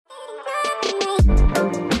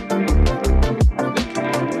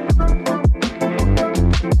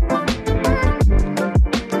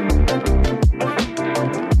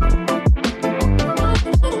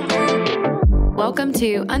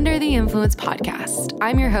Under the Influence podcast.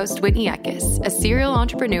 I'm your host, Whitney Eckes, a serial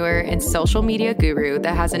entrepreneur and social media guru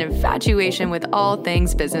that has an infatuation with all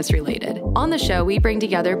things business related. On the show, we bring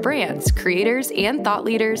together brands, creators, and thought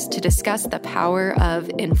leaders to discuss the power of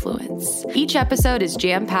influence. Each episode is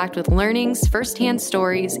jam-packed with learnings, firsthand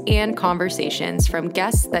stories, and conversations from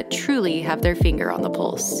guests that truly have their finger on the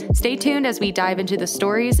pulse. Stay tuned as we dive into the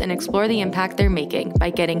stories and explore the impact they're making by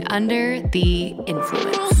getting under the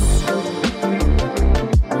influence.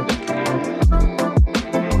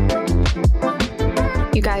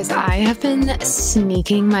 You guys, I have been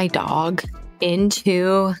sneaking my dog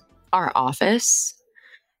into our office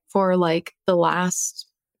for like the last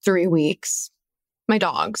 3 weeks. My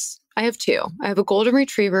dogs. I have two. I have a golden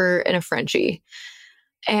retriever and a Frenchie.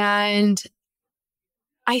 And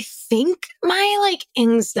I think my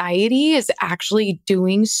anxiety is actually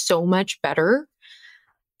doing so much better.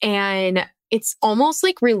 And it's almost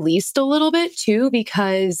released a little bit too,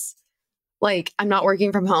 because I'm not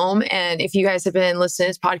working from home. And if you guys have been listening to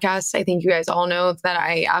this podcast, I think you guys all know that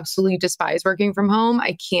I absolutely despise working from home.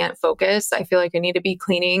 I can't focus. I feel like I need to be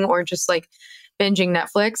cleaning or just binging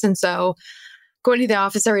Netflix. And so going to the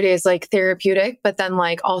office every day is therapeutic, but then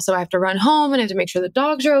also I have to run home and I have to make sure the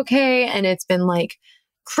dogs are okay. And it's been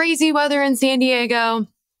crazy weather in San Diego.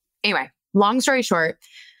 Anyway, long story short,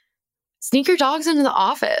 sneak your dogs into the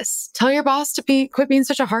office. Tell your boss to quit being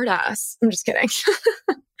such a hard ass. I'm just kidding.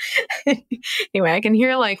 Anyway, I can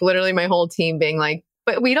hear literally my whole team being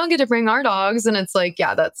but we don't get to bring our dogs. And it's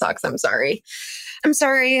yeah, that sucks. I'm sorry.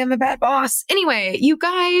 I'm a bad boss. Anyway, you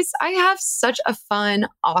guys, I have such a fun,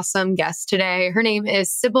 awesome guest today. Her name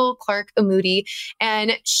is Sybil Clark-Amuti,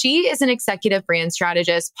 and she is an executive brand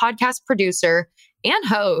strategist, podcast producer, and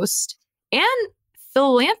host, and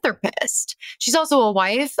philanthropist. She's also a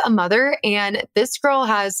wife, a mother, and this girl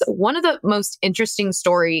has one of the most interesting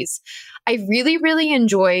stories. I really, really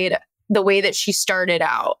enjoyed the way that she started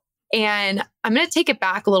out. And I'm going to take it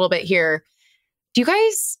back a little bit here. Do you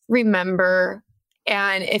guys remember?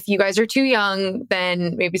 And if you guys are too young,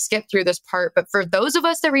 then maybe skip through this part. But for those of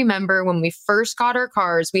us that remember, when we first got our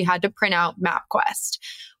cars, we had to print out MapQuest.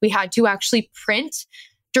 We had to actually print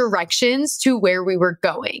directions to where we were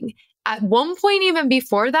going. At one point, even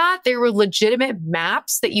before that, there were legitimate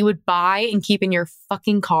maps that you would buy and keep in your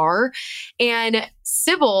fucking car. And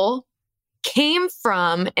Sybil came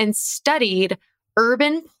from and studied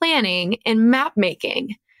urban planning and map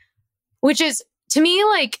making, which is, to me,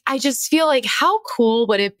 I just feel how cool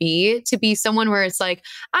would it be to be someone where it's I'm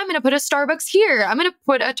going to put a Starbucks here. I'm going to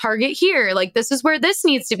put a Target here. This is where this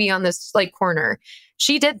needs to be on this corner.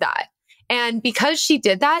 She did that. And because she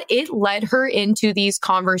did that, it led her into these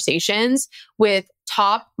conversations with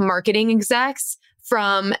top marketing execs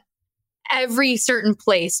from every certain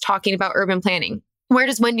place talking about urban planning. Where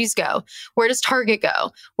does Wendy's go? Where does Target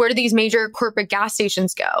go? Where do these major corporate gas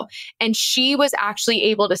stations go? And she was actually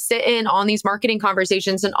able to sit in on these marketing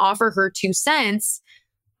conversations and offer her 2 cents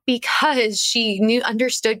because she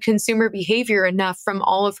understood consumer behavior enough from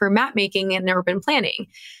all of her map making and urban planning.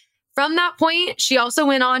 From that point, she also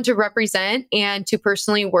went on to represent and to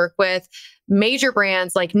personally work with major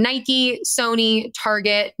brands like Nike, Sony,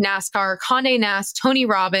 Target, NASCAR, Condé Nast, Tony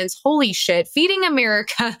Robbins, holy shit, Feeding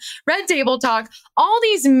America, Red Table Talk, all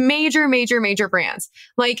these major brands.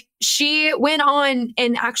 She went on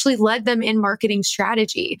and actually led them in marketing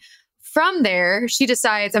strategy. From there, she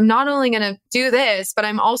decides, I'm not only going to do this, but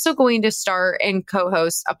I'm also going to start and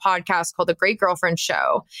co-host a podcast called The Great Girlfriend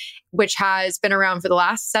Show, which has been around for the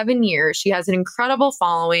last 7 years. She has an incredible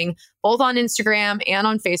following, both on Instagram and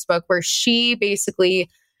on Facebook, where she basically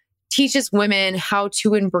teaches women how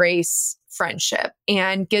to embrace friendship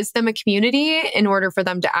and gives them a community in order for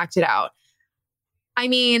them to act it out. I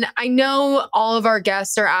mean, I know all of our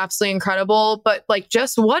guests are absolutely incredible, but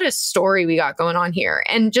just what a story we got going on here.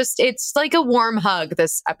 And just, it's a warm hug,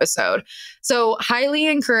 this episode. So highly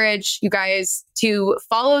encourage you guys to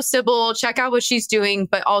follow Sybil, check out what she's doing,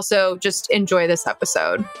 but also just enjoy this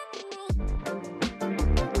episode.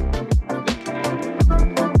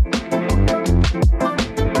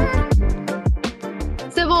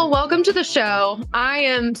 Sybil, welcome to the show. I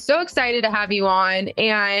am so excited to have you on.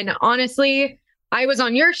 And honestly, I was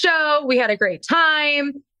on your show. We had a great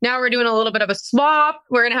time. Now we're doing a little bit of a swap.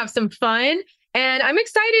 We're going to have some fun. And I'm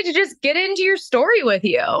excited to just get into your story with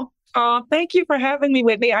you. Oh, thank you for having me,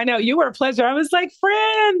 Whitney. I know you were a pleasure. I was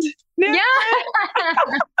friend. Yeah.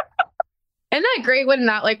 Isn't that great when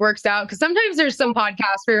that works out? Because sometimes there's some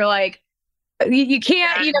podcasts where you're you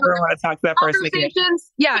can't, I don't want to talk to that person again.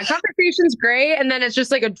 Yeah, conversation's great. And then it's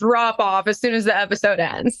just a drop off as soon as the episode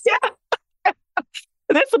ends. Yeah.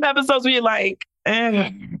 There's some episodes where you're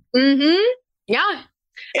Mm-hmm. Yeah.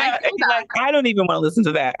 Yeah, and you're like, I don't even want to listen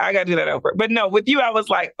to that. I got to do that over. But no, with you, I was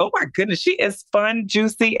like, oh my goodness, she is fun,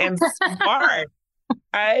 juicy, and smart.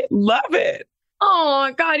 I love it.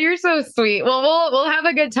 Oh God, you're so sweet. Well, we'll have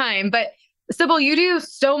a good time. But Sybil, you do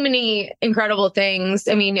so many incredible things.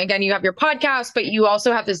 I mean, again, you have your podcast, but you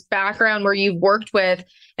also have this background where you've worked with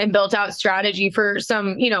and built out strategy for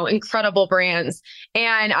some, incredible brands.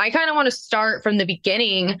 And I kind of want to start from the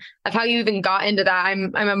beginning of how you even got into that.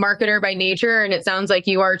 I'm a marketer by nature, and it sounds like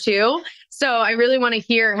you are too. So I really want to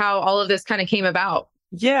hear how all of this kind of came about.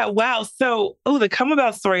 Yeah, wow. So, the come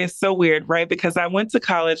about story is so weird, right? Because I went to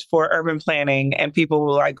college for urban planning and people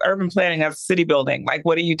were like, urban planning as city building. Like,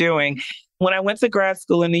 what are you doing? When I went to grad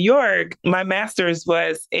school in New York, my master's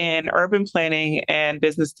was in urban planning and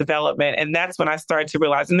business development. And that's when I started to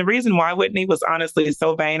realize. And the reason why, Whitney, was honestly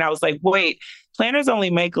so vain. I was like, wait, planners only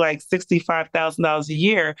make like $65,000 a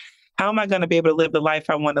year. How am I going to be able to live the life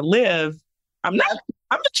I want to live? I'm in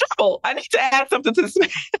trouble. I need to add something to this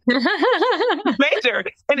major.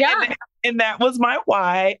 And that was my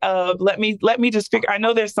why of let me just figure. I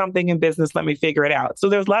know there's something in business. Let me figure it out. So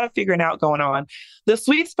there's a lot of figuring out going on. The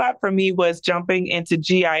sweet spot for me was jumping into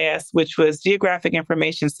GIS, which was Geographic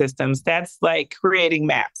Information Systems. That's like creating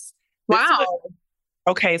maps. Wow.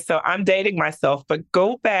 Okay, so I'm dating myself, but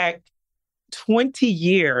go back 20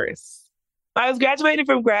 years. I was graduating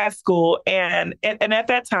from grad school, and at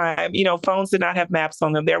that time, phones did not have maps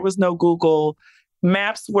on them. There was no Google.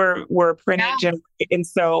 Maps were printed, generated. And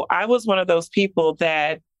so I was one of those people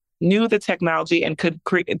that knew the technology and could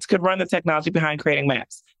run the technology behind creating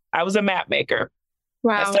maps. I was a map maker.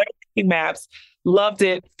 Wow. I started making maps, loved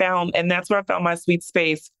it, and that's where I found my sweet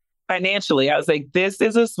space financially. I was like, this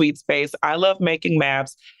is a sweet space. I love making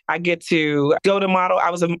maps. I get to go to model. I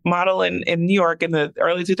was a model in New York in the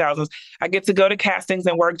early 2000s. I get to go to castings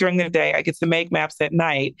and work during the day. I get to make maps at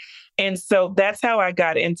night. And so that's how I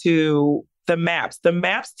got into the maps. The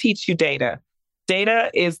maps teach you data. Data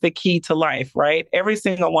is the key to life, right? Every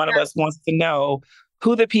single one of us wants to know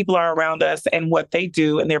who the people are around us and what they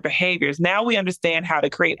do and their behaviors. Now we understand how to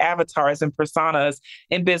create avatars and personas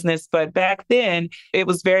in business. But back then, it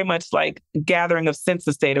was very much like gathering of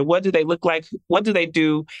census data. What do they look like? What do they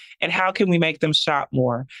do? And how can we make them shop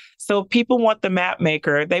more? So people want the map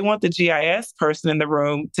maker. They want the GIS person in the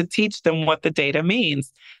room to teach them what the data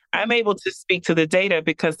means. I'm able to speak to the data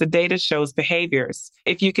because the data shows behaviors.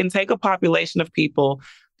 If you can take a population of people,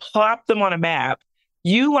 plop them on a map,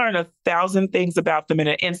 you learn 1,000 things about them in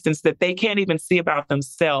an instance that they can't even see about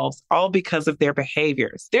themselves, all because of their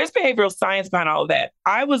behaviors. There's behavioral science behind all of that.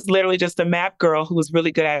 I was literally just a map girl who was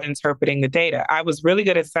really good at interpreting the data. I was really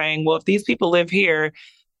good at saying, well, if these people live here,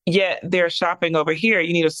 yet they're shopping over here,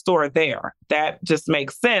 you need a store there. That just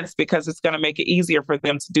makes sense because it's going to make it easier for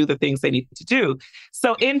them to do the things they need to do.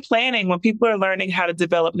 So in planning, when people are learning how to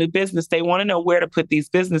develop new business, they want to know where to put these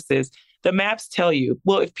businesses. The maps tell you,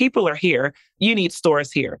 well, if people are here, you need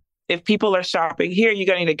stores here. If people are shopping here, you're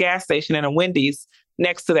going to need a gas station and a Wendy's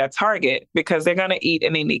next to that Target because they're going to eat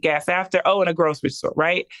and they need gas after. Oh, and a grocery store,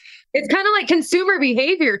 right? It's kind of like consumer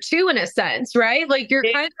behavior too, in a sense, right? Like you're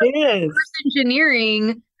kind of reverse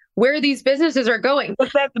engineering where these businesses are going.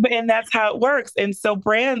 And that's how it works. And so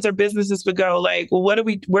brands or businesses would go like, well, where do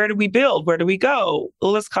we build? Where do we go?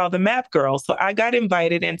 Well, let's call the map girl. So I got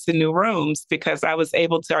invited into new rooms because I was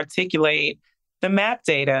able to articulate the map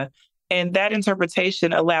data. And that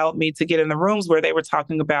interpretation allowed me to get in the rooms where they were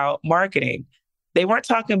talking about marketing. They weren't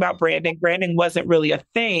talking about branding. Branding wasn't really a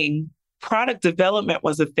thing. Product development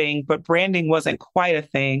was a thing, but branding wasn't quite a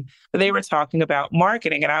thing. But they were talking about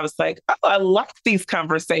marketing. And I was like, oh, I like these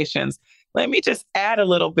conversations. Let me just add a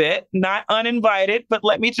little bit, not uninvited, but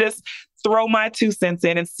let me just throw my 2 cents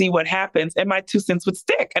in and see what happens. And my 2 cents would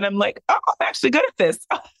stick. And I'm like, oh, I'm actually good at this.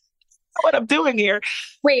 What I'm doing here.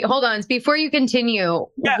 Wait, hold on. Before you continue,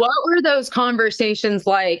 What were those conversations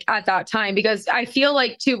like at that time? Because I feel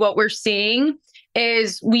like too, what we're seeing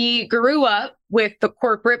is we grew up with the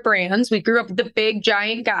corporate brands. We grew up with the big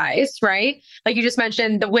giant guys, right? Like you just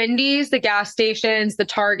mentioned, the Wendy's, the gas stations, the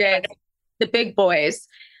Target, the big boys.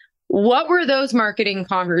 What were those marketing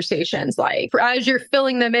conversations like as you're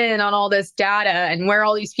filling them in on all this data and where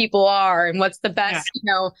all these people are and what's the best,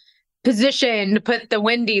 position to put the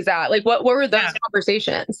Wendy's at? Like what were those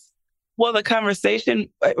conversations? Well, the conversation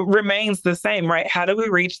remains the same, right? How do we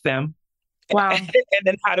reach them? Wow. And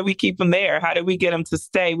then how do we keep them there? How do we get them to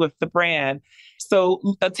stay with the brand? So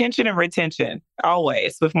attention and retention,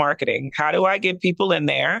 always with marketing. How do I get people in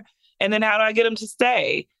there? And then how do I get them to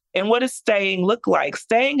stay? And what does staying look like?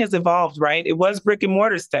 Staying has evolved, right? It was brick and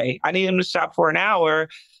mortar stay. I need them to shop for an hour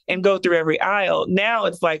and go through every aisle. Now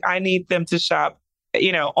it's like, I need them to shop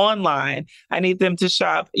online. I need them to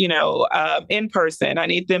shop, in person. I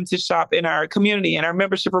need them to shop in our community and our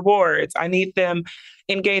membership rewards. I need them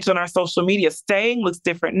engaged on our social media. Staying looks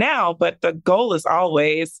different now, but the goal is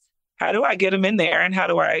always, how do I get them in there and how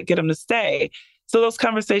do I get them to stay? So those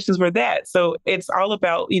conversations were that. So it's all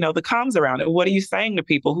about, the comms around it. What are you saying to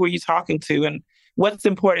people? Who are you talking to? And what's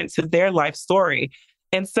important to their life story?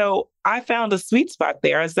 And so I found a sweet spot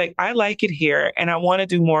there. I was like, I like it here and I want to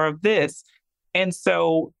do more of this. And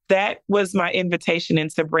so that was my invitation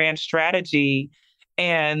into brand strategy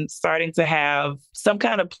and starting to have some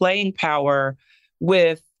kind of playing power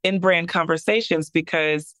with in brand conversations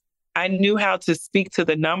because I knew how to speak to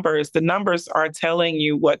the numbers. The numbers are telling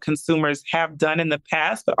you what consumers have done in the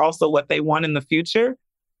past, but also what they want in the future.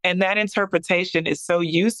 And that interpretation is so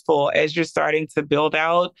useful as you're starting to build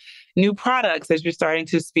out new products, as you're starting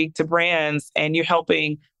to speak to brands and you're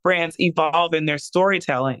helping brands evolve in their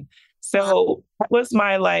storytelling. So that was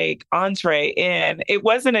my entree in. It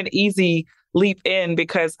wasn't an easy leap in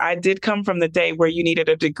because I did come from the day where you needed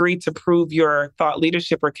a degree to prove your thought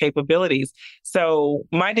leadership or capabilities. So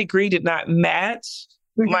my degree did not match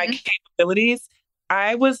my capabilities.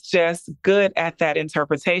 I was just good at that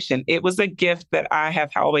interpretation. It was a gift that I have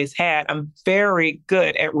always had. I'm very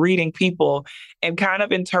good at reading people and kind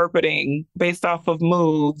of interpreting based off of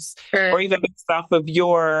moves or even based off of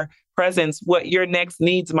your presence, what your next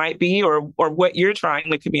needs might be or what you're trying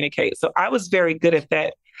to communicate. So I was very good at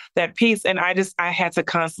that piece. And I had to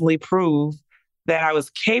constantly prove that I was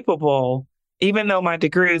capable, even though my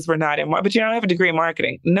degrees were not in, but I don't have a degree in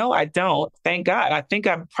marketing. No, I don't. Thank God. I think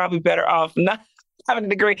I'm probably better off not having a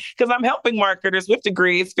degree because I'm helping marketers with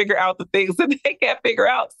degrees figure out the things that they can't figure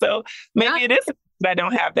out. So maybe it is that I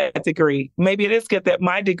don't have that degree. Maybe it is good that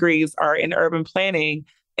my degrees are in urban planning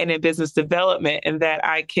and in business development and that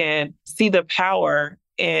I can see the power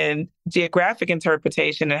in geographic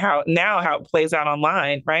interpretation and how it plays out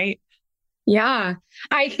online, right? Yeah.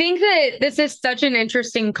 I think that this is such an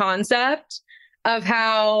interesting concept of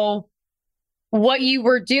how what you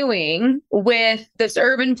were doing with this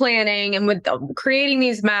urban planning and with creating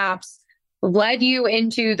these maps led you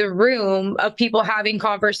into the room of people having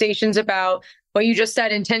conversations about what you just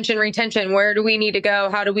said, intention, retention. Where do we need to go?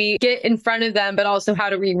 How do we get in front of them? But also how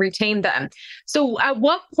do we retain them? So at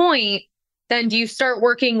what point then do you start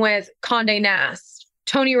working with Condé Nast,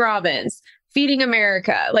 Tony Robbins, Feeding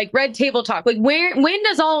America, like Red Table Talk? Like when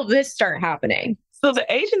does all of this start happening? So the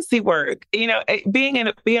agency work, being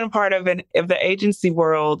a part of the agency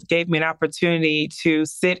world gave me an opportunity to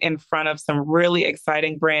sit in front of some really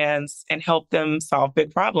exciting brands and help them solve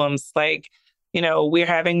big problems. Like, we're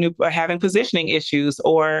having positioning issues,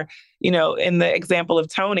 or, in the example of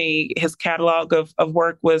Tony, his catalog of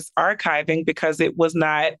work was archiving because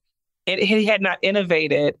he had not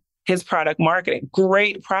innovated his product marketing.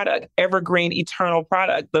 Great product, evergreen, eternal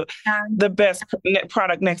product, the best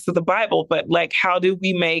product next to the Bible. But how do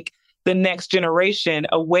we make the next generation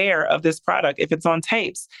aware of this product if it's on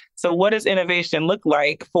tapes? So what does innovation look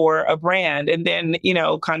like for a brand? And then,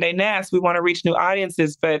 Condé Nast, we want to reach new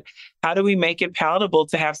audiences, but how do we make it palatable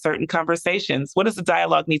to have certain conversations? What does the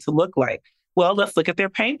dialogue need to look like? Well, let's look at their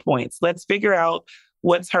pain points. Let's figure out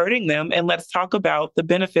what's hurting them. And let's talk about the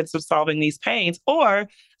benefits of solving these pains, or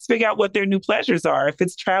let's figure out what their new pleasures are. If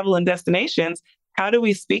it's travel and destinations, how do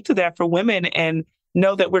we speak to that for women and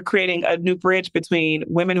know that we're creating a new bridge between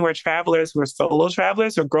women who are travelers, who are solo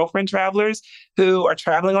travelers or girlfriend travelers, who are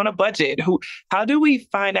traveling on a budget? How do we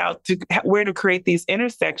find out where to create these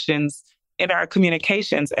intersections in our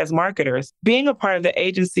communications as marketers? Being a part of the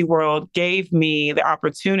agency world gave me the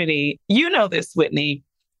opportunity. You know this, Whitney.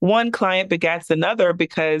 One client begets another,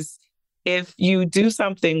 because if you do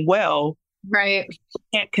something well, right, you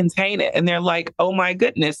can't contain it. And they're like, oh my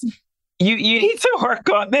goodness, you need to work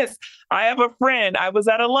on this. I have a friend. I was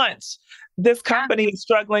at a lunch. This company is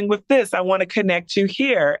struggling with this. I want to connect you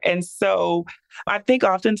here. And so I think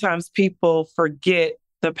oftentimes people forget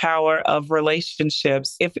the power of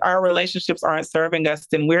relationships. If our relationships aren't serving us,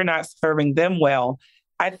 then we're not serving them well.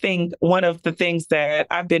 I think one of the things that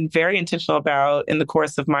I've been very intentional about in the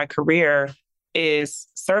course of my career is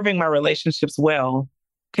serving my relationships well,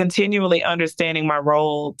 continually understanding my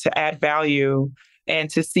role to add value and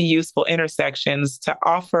to see useful intersections, to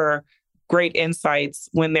offer great insights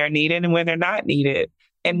when they're needed and when they're not needed,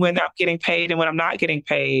 and when I'm getting paid and when I'm not getting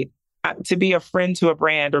paid. To be a friend to a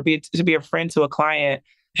brand or to be a friend to a client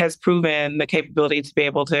has proven the capability to be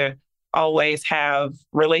able to always have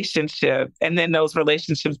relationships, and then those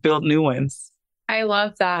relationships build new ones. I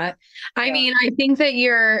love that. I mean, I think that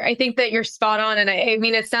you're spot on. And I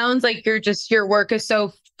mean, it sounds like your work is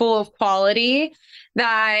so full of quality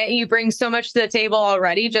that you bring so much to the table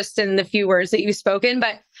already, just in the few words that you've spoken.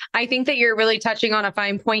 But I think that you're really touching on a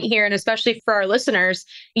fine point here. And especially for our listeners,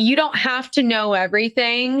 you don't have to know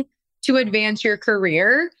everything to advance your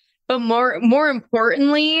career. But more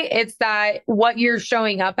importantly, it's that what you're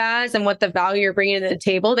showing up as and what the value you're bringing to the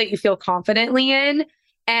table that you feel confidently in.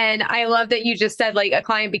 And I love that you just said like a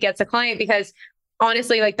client begets a client, because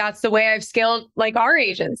honestly, like that's the way I've scaled like our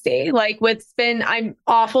agency. Like with Spin, I'm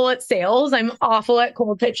awful at sales. I'm awful at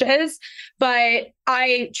cold pitches, but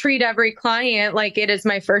I treat every client like it is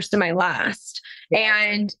my first and my last.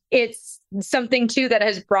 And it's something too that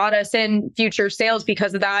has brought us in future sales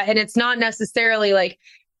because of that. And it's not necessarily like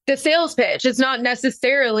the sales pitch. It's not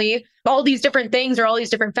necessarily all these different things or all these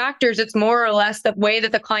different factors. It's more or less the way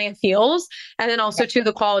that the client feels. And then also to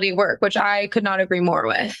the quality work, which I could not agree more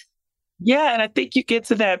with. Yeah. And I think you get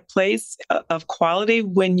to that place of quality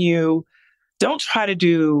when you don't try to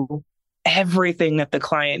do everything that the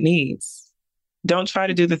client needs. Don't try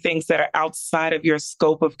to do the things that are outside of your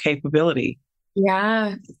scope of capability.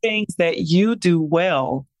 Yeah. Things that you do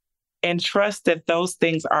well, and trust that those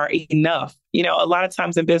things are enough. You know, a lot of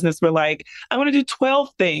times in business, we're like, I want to do 12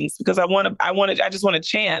 things because I just want a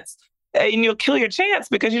chance. And you'll kill your chance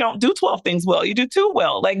because you don't do 12 things well. You do 2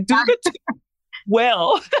 well. Like do the 2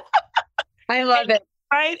 well. I love it.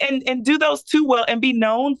 Right. And do those 2 well and be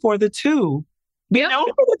known for the 2. Be known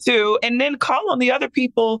for the 2, and then call on the other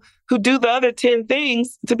people who do the other 10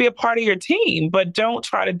 things to be a part of your team. But don't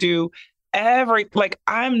try to do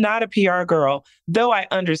I'm not a PR girl, though I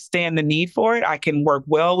understand the need for it. I can work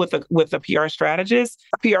well with a PR strategist,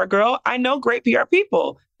 a PR girl. I know great PR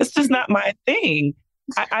people. It's just not my thing.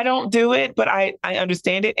 I don't do it, but I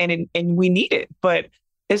understand it and we need it, but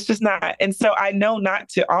it's just not. And so I know not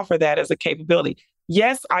to offer that as a capability.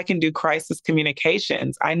 Yes, I can do crisis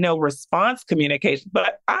communications. I know response communication,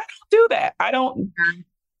 but I don't do that. I don't.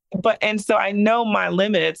 And so I know my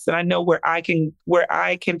limits, and I know where I can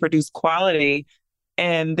produce quality,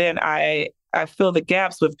 and then I fill the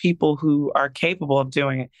gaps with people who are capable of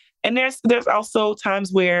doing it. And there's also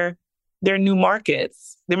times where there are new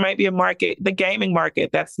markets. There might be a market, the gaming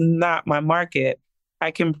market. That's not my market.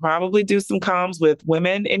 I can probably do some comms with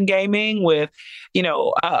women in gaming, with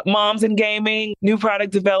moms in gaming, new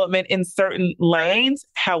product development in certain lanes.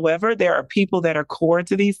 However, there are people that are core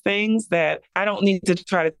to these things that I don't need to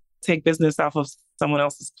try to take business off of someone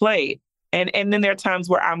else's plate. And then there are times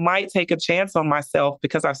where I might take a chance on myself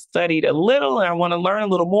because I've studied a little and I want to learn a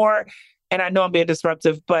little more. And I know I'm being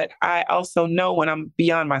disruptive, but I also know when I'm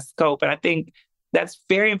beyond my scope. And I think that's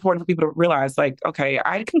very important for people to realize, like, okay,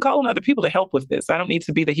 I can call on other people to help with this. I don't need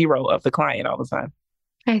to be the hero of the client all the time.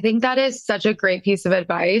 I think that is such a great piece of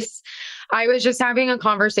advice. I was just having a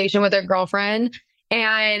conversation with a girlfriend,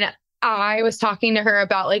 and I was talking to her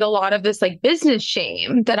about like a lot of this like business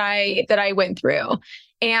shame that I went through.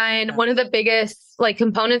 And one of the biggest like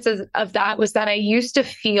components of that was that I used to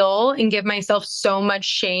feel and give myself so much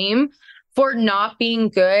shame for not being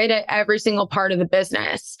good at every single part of the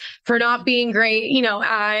business, for not being great,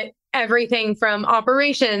 at everything from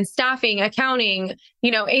operations, staffing, accounting,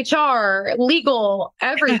 HR, legal,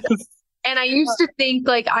 everything. And I used to think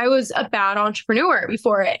like I was a bad entrepreneur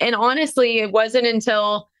before it. And honestly, it wasn't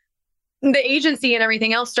until the agency and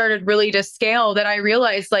everything else started really to scale that I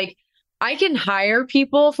realized like I can hire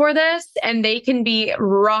people for this and they can be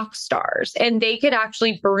rock stars and they could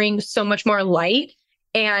actually bring so much more light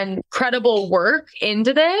and credible work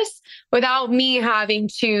into this without me having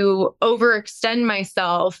to overextend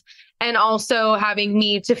myself and also having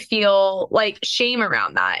me to feel like shame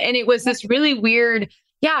around that. And it was this really weird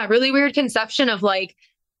conception of like,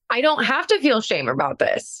 I don't have to feel shame about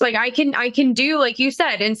this. Like I can do, like you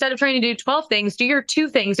said, instead of trying to do 12 things, do your 2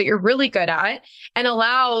 things that you're really good at and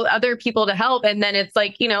allow other people to help. And then it's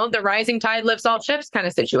like, the rising tide lifts all ships kind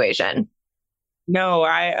of situation. No,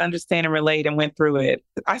 I understand and relate and went through it.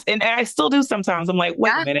 I still do sometimes. I'm like,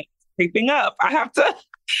 wait a minute, it's creeping up. I have to.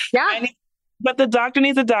 Yeah. But the doctor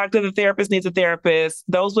needs a doctor. The therapist needs a therapist.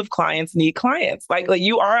 Those with clients need clients. Like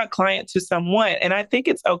you are a client to someone. And I think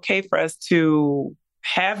it's okay for us to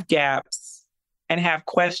have gaps and have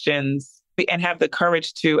questions and have the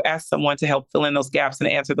courage to ask someone to help fill in those gaps and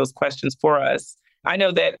answer those questions for us. I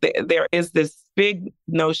know that there is this big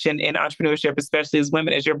notion in entrepreneurship, especially as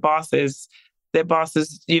women, as your bosses, that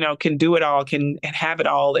bosses, can do it all, can have it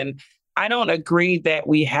all. And I don't agree that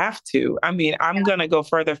we have to. I mean, I'm going to go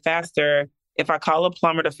further, faster If I call a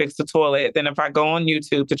plumber to fix the toilet, then if I go on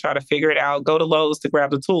YouTube to try to figure it out, go to Lowe's to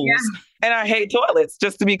grab the tools. Yeah. And I hate toilets,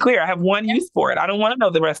 just to be clear. I have one use for it. I don't want to know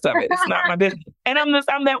the rest of it. It's not my business. And I'm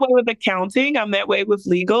that way with accounting. I'm that way with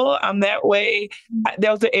legal. I'm that way.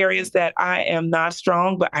 Those are areas that I am not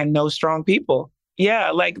strong, but I know strong people.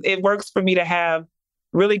 Yeah, like it works for me to have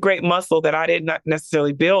really great muscle that I did not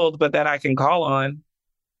necessarily build, but that I can call on.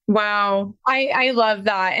 Wow. I love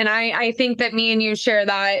that. And I think that me and you share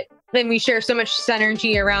that. Then we share so much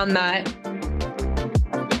synergy around that.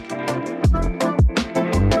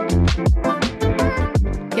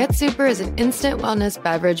 Get Super is an instant wellness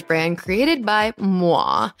beverage brand created by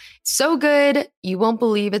moi. So good, you won't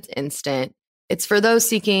believe it's instant. It's for those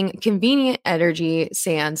seeking convenient energy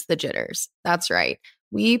sans the jitters. That's right.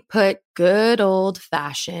 We put good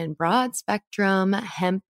old-fashioned broad spectrum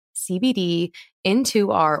hemp CBD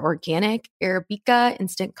into our organic Arabica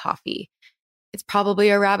instant coffee. It's probably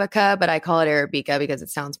Arabica, but I call it Arabica because it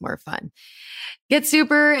sounds more fun. Get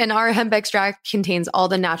Super and our hemp extract contains all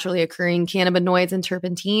the naturally occurring cannabinoids and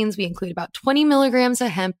terpenes. We include about 20 milligrams of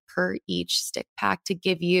hemp per each stick pack to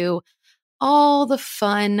give you all the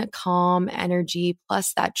fun, calm energy,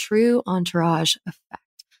 plus that true entourage effect.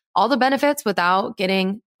 All the benefits without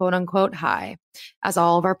getting quote unquote high, as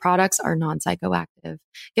all of our products are non-psychoactive.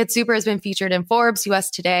 Get Super has been featured in Forbes, US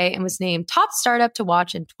Today, and was named top startup to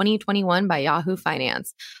watch in 2021 by Yahoo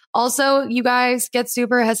Finance. Also, you guys, Get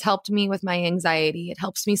Super has helped me with my anxiety. It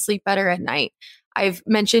helps me sleep better at night. I've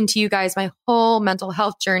mentioned to you guys my whole mental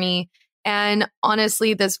health journey. And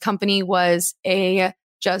honestly, this company was a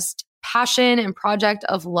just passion and project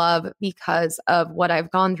of love because of what I've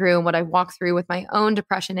gone through and what I've walked through with my own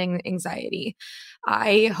depression and anxiety.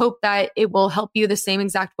 I hope that it will help you the same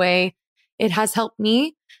exact way it has helped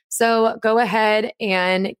me. So go ahead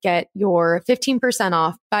and get your 15%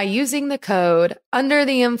 off by using the code Under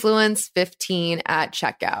the Influence 15 at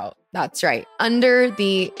checkout. That's right. Under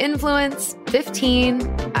the Influence 15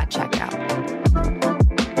 at checkout.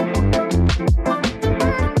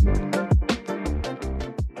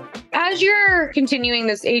 As you're continuing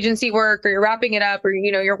this agency work or you're wrapping it up or,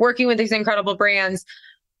 you're working with these incredible brands,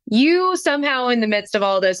 you somehow in the midst of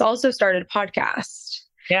all this also started a podcast.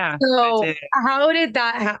 Yeah. So how did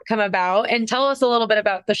that come about? And tell us a little bit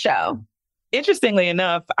about the show. Interestingly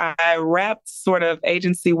enough, I wrapped sort of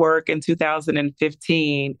agency work in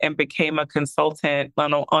 2015 and became a consultant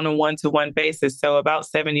on a one-to-one basis. So about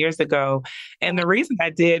 7 years ago. And the reason I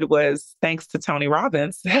did was thanks to Tony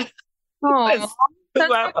Robbins. Oh, who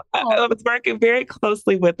I was working very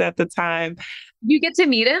closely with at the time. You get to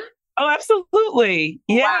meet him? Oh, absolutely.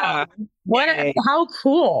 Yeah. Wow. How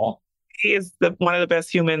cool. He is one of the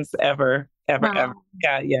best humans ever. Yeah.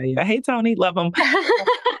 Hey, Tony, love him.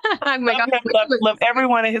 Oh my God. Love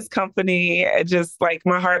everyone in his company. Just like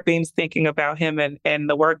my heart beams thinking about him and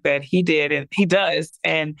the work that he did and he does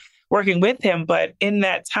and working with him. But in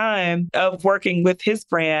that time of working with his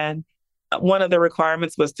brand, one of the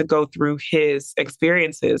requirements was to go through his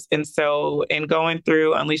experiences. And so in going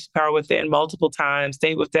through Unleash the Power Within multiple times,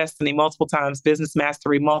 Date with Destiny multiple times, Business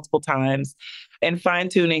Mastery multiple times, and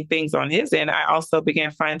fine-tuning things on his end, I also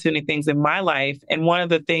began fine-tuning things in my life. And one of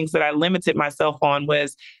the things that I limited myself on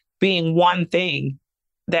was being one thing,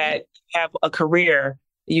 that you have a career,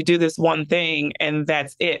 you do this one thing, and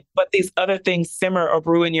that's it. But these other things simmer or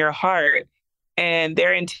brew in your heart. And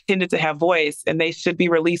they're intended to have voice and they should be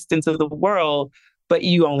released into the world, but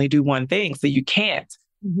you only do one thing, so you can't.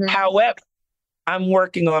 Mm-hmm. However, I'm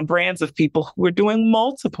working on brands of people who are doing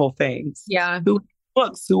multiple things. Yeah. Who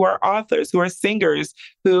books, who are authors, who are singers,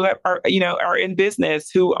 who are in business,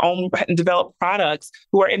 who own and develop products,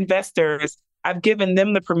 who are investors. I've given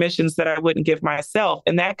them the permissions that I wouldn't give myself.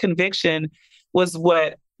 And that conviction was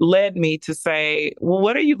what led me to say, well,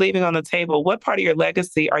 what are you leaving on the table? What part of your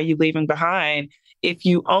legacy are you leaving behind if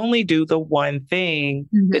you only do the one thing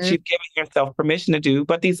that you've given yourself permission to do,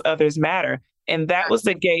 but these others matter? And that was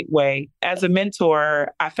the gateway. As a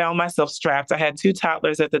mentor, I found myself strapped. I had 2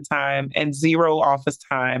 toddlers at the time and 0 office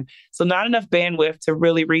time. So not enough bandwidth to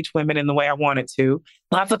really reach women in the way I wanted to.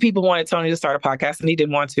 Lots of people wanted Tony to start a podcast and he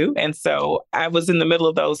didn't want to. And so I was in the middle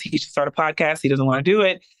of those. He should start a podcast. He doesn't want to do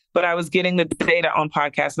it. But I was getting the data on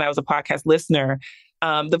podcasts and I was a podcast listener.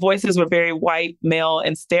 The voices were very white, male,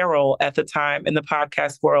 and sterile at the time in the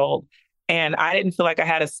podcast world. And I didn't feel like I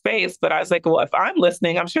had a space, but I was like, well, if I'm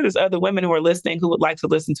listening, I'm sure there's other women who are listening who would like to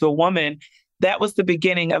listen to a woman. That was the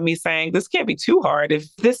beginning of me saying, this can't be too hard.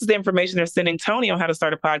 If this is the information they're sending Tony on how to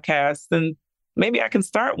start a podcast, then maybe I can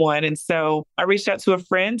start one. And so I reached out to a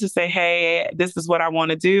friend to say, hey, this is what I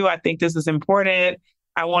want to do. I think this is important.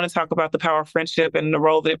 I want to talk about the power of friendship and the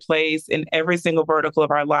role that it plays in every single vertical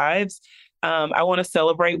of our lives. I want to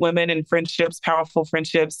celebrate women and friendships, powerful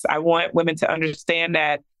friendships. I want women to understand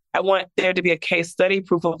that. I want there to be a case study,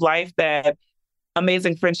 proof of life that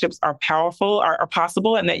amazing friendships are powerful, are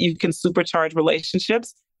possible, and that you can supercharge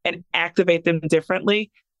relationships and activate them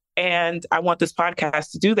differently. And I want this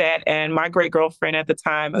podcast to do that. And my great girlfriend at the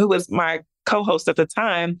time, who was my co-host at the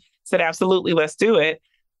time, said, absolutely, let's do it.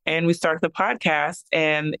 And we started the podcast,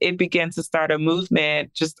 and it began to start a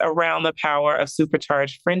movement just around the power of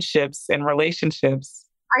supercharged friendships and relationships.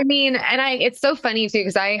 I mean, it's so funny too,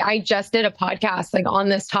 because I just did a podcast like on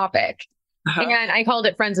this topic, and I called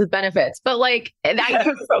it Friends with Benefits. But like, That's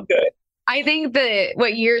so good. I think that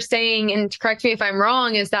what you're saying, and correct me if I'm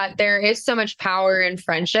wrong, is that there is so much power in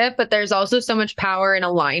friendship, but there's also so much power in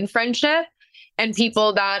aligned friendship and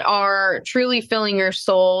people that are truly filling your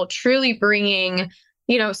soul, truly bringing,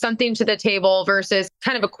 something to the table versus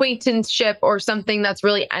kind of acquaintanceship or something that's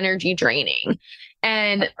really energy draining.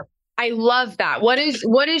 And I love that. What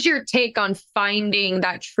is your take on finding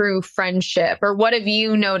that true friendship, or what have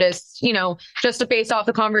you noticed, just based off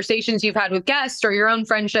the conversations you've had with guests or your own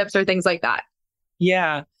friendships or things like that?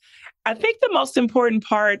 Yeah. I think the most important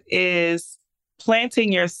part is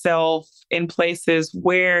planting yourself in places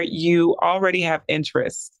where you already have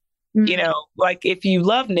interest. Mm-hmm. Like if you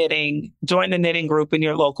love knitting, join the knitting group in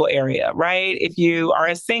your local area, right? If you are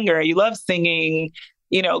a singer, you love singing,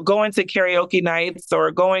 going to karaoke nights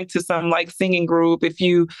or going to some like singing group. If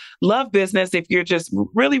you love business, if you're just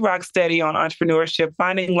really rock steady on entrepreneurship,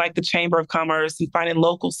 finding like the Chamber of Commerce and finding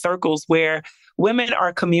local circles where women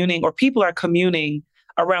are communing or people are communing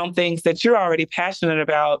around things that you're already passionate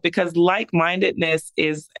about, because like-mindedness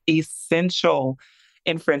is essential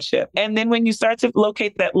in friendship. And then when you start to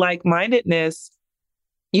locate that like-mindedness,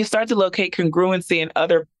 you start to locate congruency in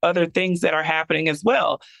other things that are happening as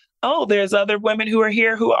well. Oh, there's other women who are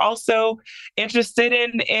here who are also interested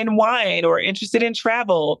in wine or interested in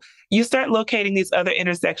travel. You start locating these other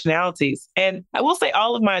intersectionalities. And I will say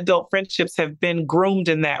all of my adult friendships have been groomed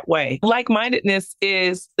in that way. Like-mindedness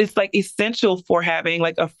it's like essential for having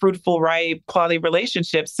like a fruitful, right, quality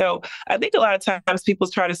relationship. So I think a lot of times people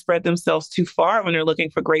try to spread themselves too far when they're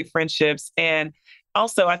looking for great friendships. And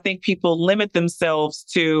also I think people limit themselves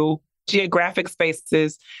to geographic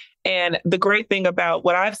spaces. And the great thing about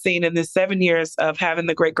what I've seen in this 7 years of having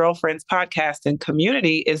the Great Girlfriends podcast and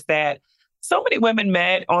community is that so many women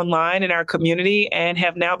met online in our community and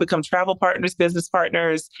have now become travel partners, business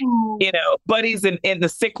partners, buddies in the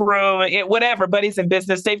sick room, whatever, buddies in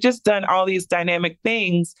business. They've just done all these dynamic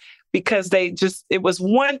things because it was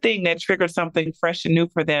one thing that triggered something fresh and new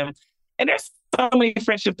for them. And there's so many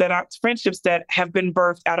friendships that have been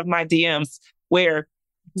birthed out of my DMs where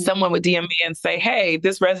someone would DM me and say, hey,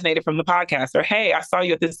 this resonated from the podcast, or hey, I saw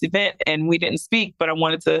you at this event and we didn't speak, but I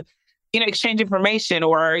wanted to, exchange information,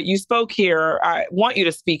 or you spoke here, or I want you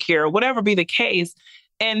to speak here, or whatever be the case.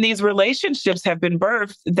 And these relationships have been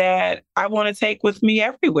birthed that I want to take with me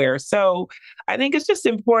everywhere. So I think it's just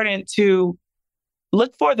important to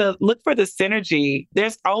look for the synergy.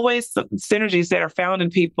 There's always some synergies that are found in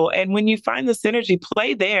people. And when you find the synergy,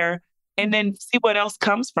 play there and then see what else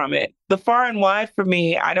comes from it. The far and wide for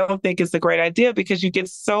me, I don't think is a great idea because you get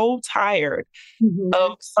so tired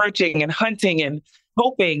of searching and hunting and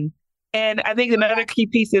hoping. And I think another key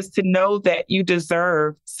piece is to know that you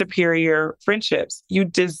deserve superior friendships. You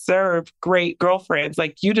deserve great girlfriends.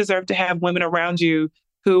 Like you deserve to have women around you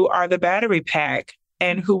who are the battery pack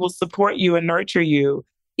and who will support you and nurture you.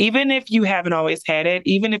 Even if you haven't always had it,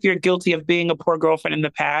 even if you're guilty of being a poor girlfriend in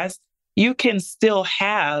the past, you can still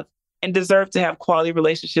have and deserve to have quality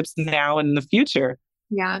relationships now and in the future.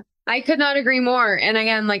 Yeah, I could not agree more. And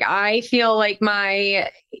again, like I feel like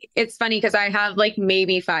it's funny because I have like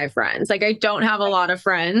maybe 5 friends. Like I don't have a lot of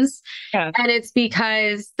friends. Yeah. And it's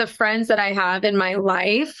because the friends that I have in my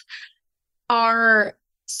life are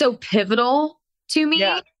so pivotal to me.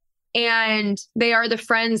 Yeah. And they are the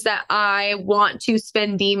friends that I want to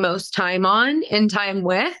spend the most time on and time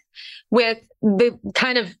with the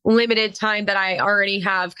kind of limited time that I already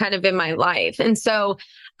have kind of in my life. And so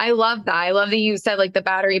I love that. I love that you said like the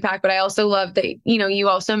battery pack, but I also love that, you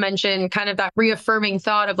also mentioned kind of that reaffirming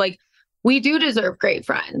thought of like, we do deserve great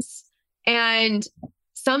friends. And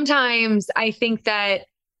sometimes I think that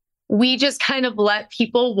we just kind of let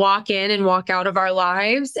people walk in and walk out of our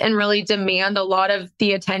lives and really demand a lot of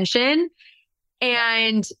the attention.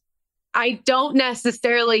 And I don't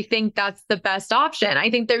necessarily think that's the best option. I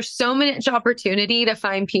think there's so much opportunity to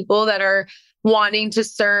find people that are wanting to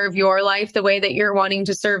serve your life the way that you're wanting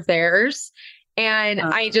to serve theirs. And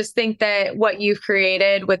I just think that what you've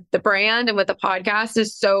created with the brand and with the podcast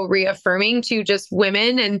is so reaffirming to just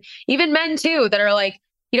women and even men too, that are like,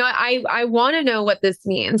 I want to know what this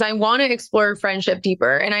means. I want to explore friendship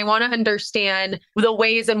deeper, and I want to understand the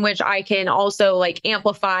ways in which I can also like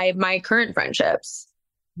amplify my current friendships.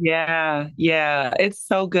 Yeah, yeah. It's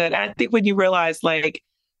so good. I think when you realize like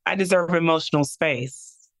I deserve emotional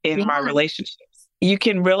space in my Yeah. relationships, you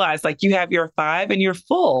can realize like you have your 5 and you're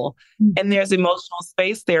full, and there's emotional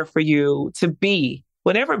space there for you to be.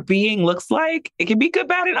 Whatever being looks like, it can be good,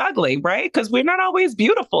 bad, and ugly, right? Because we're not always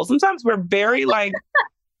beautiful. Sometimes we're very like,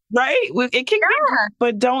 right? It can be,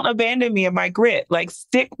 but don't abandon me in my grit. Like,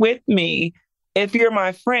 stick with me. If you're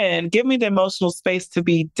my friend, give me the emotional space to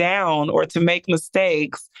be down or to make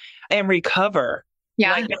mistakes and recover.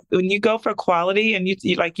 Yeah. Like when you go for quality and you,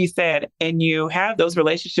 like you said, and you have those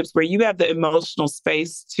relationships where you have the emotional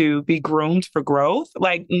space to be groomed for growth,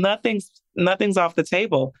 like nothing's off the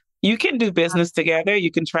table. You can do business together. You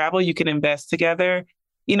can travel. You can invest together.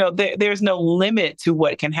 There's no limit to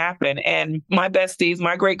what can happen. And my besties,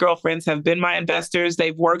 my great girlfriends have been my investors.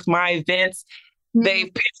 They've worked my events.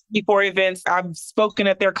 They've pitched me for events. I've spoken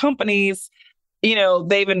at their companies.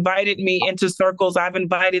 They've invited me into circles. I've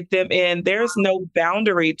invited them in. There's no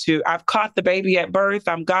boundary I've caught the baby at birth.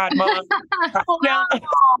 I'm godmom.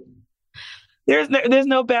 There's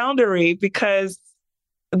no boundary because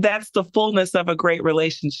that's the fullness of a great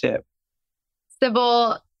relationship.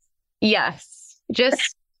 Sybil, yes.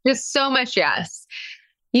 Just so much yes.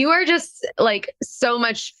 You are just like so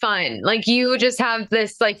much fun. Like you just have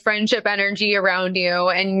this like friendship energy around you,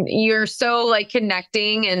 and you're so like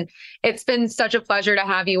connecting, and it's been such a pleasure to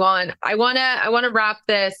have you on. I want to wrap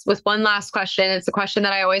this with one last question. It's a question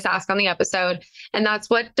that I always ask on the episode, and that's,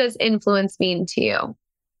 what does influence mean to you?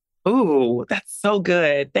 Ooh, that's so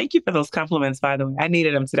good. Thank you for those compliments, by the way. I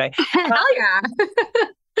needed them today. Hell yeah.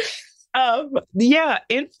 Yeah,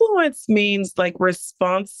 influence means like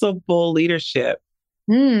responsible leadership.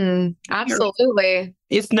 Absolutely.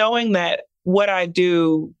 It's knowing that what I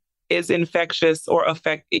do is infectious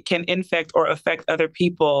it can infect or affect other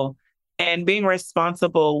people, and being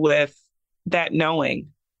responsible with that knowing.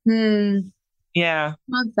 Yeah.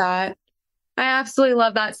 Love that. I absolutely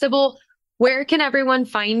love that. Sybil, where can everyone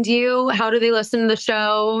find you? How do they listen to the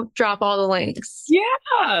show? Drop all the links.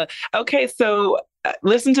 Yeah. Okay. So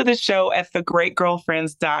listen to the show at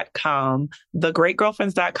thegreatgirlfriends.com,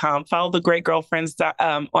 thegreatgirlfriends.com. Follow the Great Girlfriends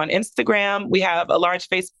on Instagram. We have a large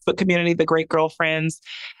Facebook community, The Great Girlfriends.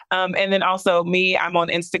 And then also me, I'm on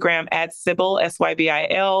Instagram at Sybil,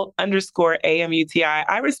 SYBIL_AMUTI.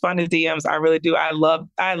 I respond to DMs. I really do. I love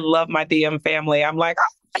my DM family. I'm like, oh,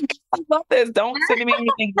 I love this. Don't send me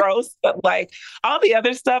anything gross, but like all the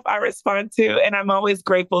other stuff I respond to. And I'm always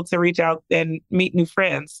grateful to reach out and meet new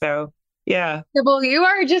friends. So yeah. Sybil, you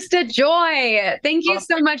are just a joy. Thank you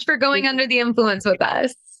so much for going under the influence with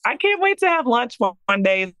us. I can't wait to have lunch one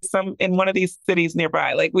day in one of these cities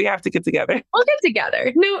nearby. Like, we have to get together. We'll get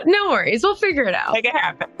together. No worries. We'll figure it out. Make it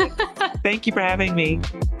happen. Thank you for having me.